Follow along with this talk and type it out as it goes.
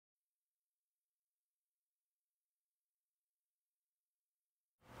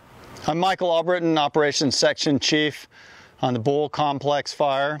I'm Michael Albritton, Operations Section Chief on the Bull Complex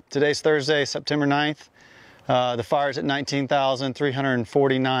Fire. Today's Thursday, September 9th. The fire is at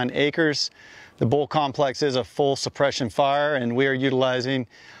 19,349 acres. The Bull Complex is a full suppression fire, and we are utilizing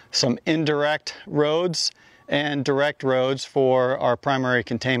some indirect roads and direct roads for our primary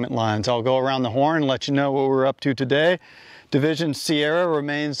containment lines. I'll go around the horn and let you know what we're up to today. Division Sierra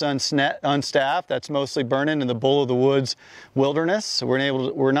remains unstaffed. That's mostly burning in the Bull of the Woods wilderness. So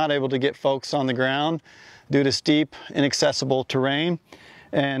we're not able to get folks on the ground due to steep, inaccessible terrain.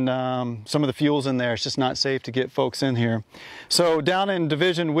 And some of the fuel's in there. It's just not safe to get folks in here. So down in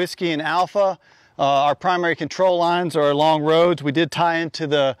Division Whiskey and Alpha, our primary control lines are along roads. We did tie into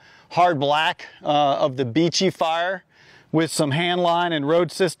the hard black of the Beachy fire with some hand line and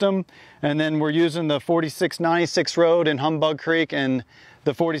road system, and then we're using the 4696 road in Humbug Creek and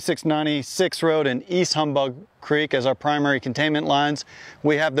the 4696 road in East Humbug Creek as our primary containment lines.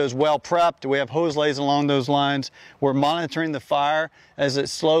 We have those well prepped. We have hose lays along those lines. We're monitoring the fire as it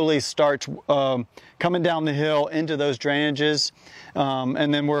slowly starts coming down the hill into those drainages,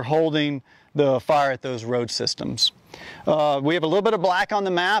 and then we're holding the fire at those road systems. We have a little bit of black on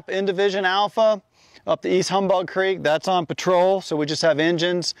the map in Division Alpha. Up the East Humbug Creek, that's on patrol, so we just have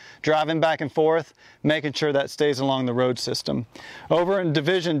engines driving back and forth, making sure that stays along the road system. Over in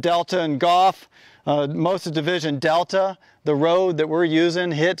Division Delta and Goff, most of Division Delta, the road that we're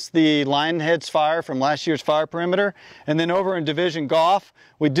using hits the Lionheads fire from last year's fire perimeter. And then over in Division Goff,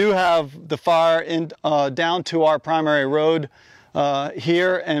 we do have the fire down to our primary road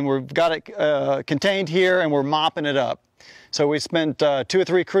here, and we've got it contained here, and we're mopping it up. So we spent 2 or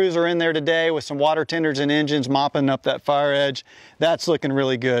 3 crews are in there today with some water tenders and engines mopping up that fire edge. That's looking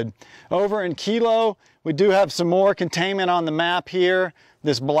really good. Over in Kilo, we do have some more containment on the map here.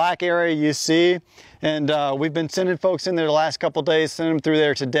 This black area you see, and we've been sending folks in there the last couple days, sending them through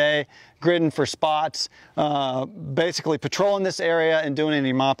there today, gridding for spots, basically patrolling this area and doing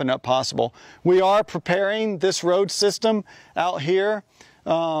any mopping up possible. We are preparing this road system out here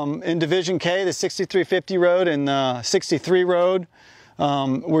in Division K, the 6350 road and 63 road.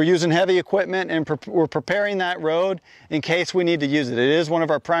 We're using heavy equipment, and we're preparing that road in case we need to use it. It is one of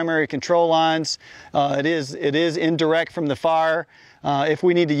our primary control lines. It is indirect from the fire. If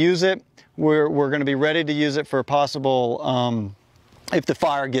we need to use it, we're going to be ready to use it for possible if the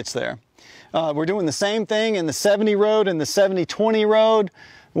fire gets there. We're doing the same thing in the 70 road and the 7020 road,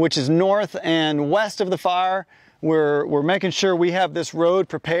 which is north and west of the fire. We're making sure we have this road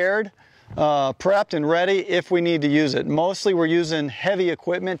prepared, prepped and ready if we need to use it. Mostly we're using heavy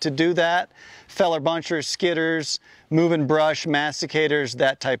equipment to do that. Feller bunchers, skidders, moving brush, masticators,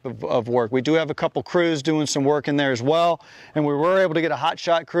 that type of work. We do have a couple crews doing some work in there as well, and we were able to get a hot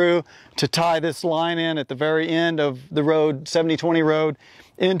shot crew to tie this line in at the very end of the road, 7020 road,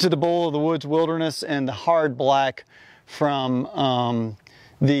 into the Bull of the Woods wilderness and the hard black from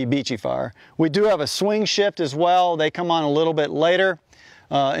the Beachy fire. We do have a swing shift as well. They come on a little bit later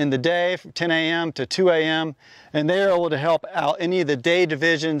in the day, from 10 a.m. to 2 a.m. and they're able to help out any of the day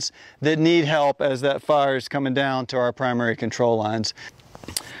divisions that need help as that fire is coming down to our primary control lines.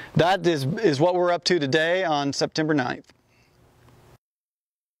 That is what we're up to today on September 9th.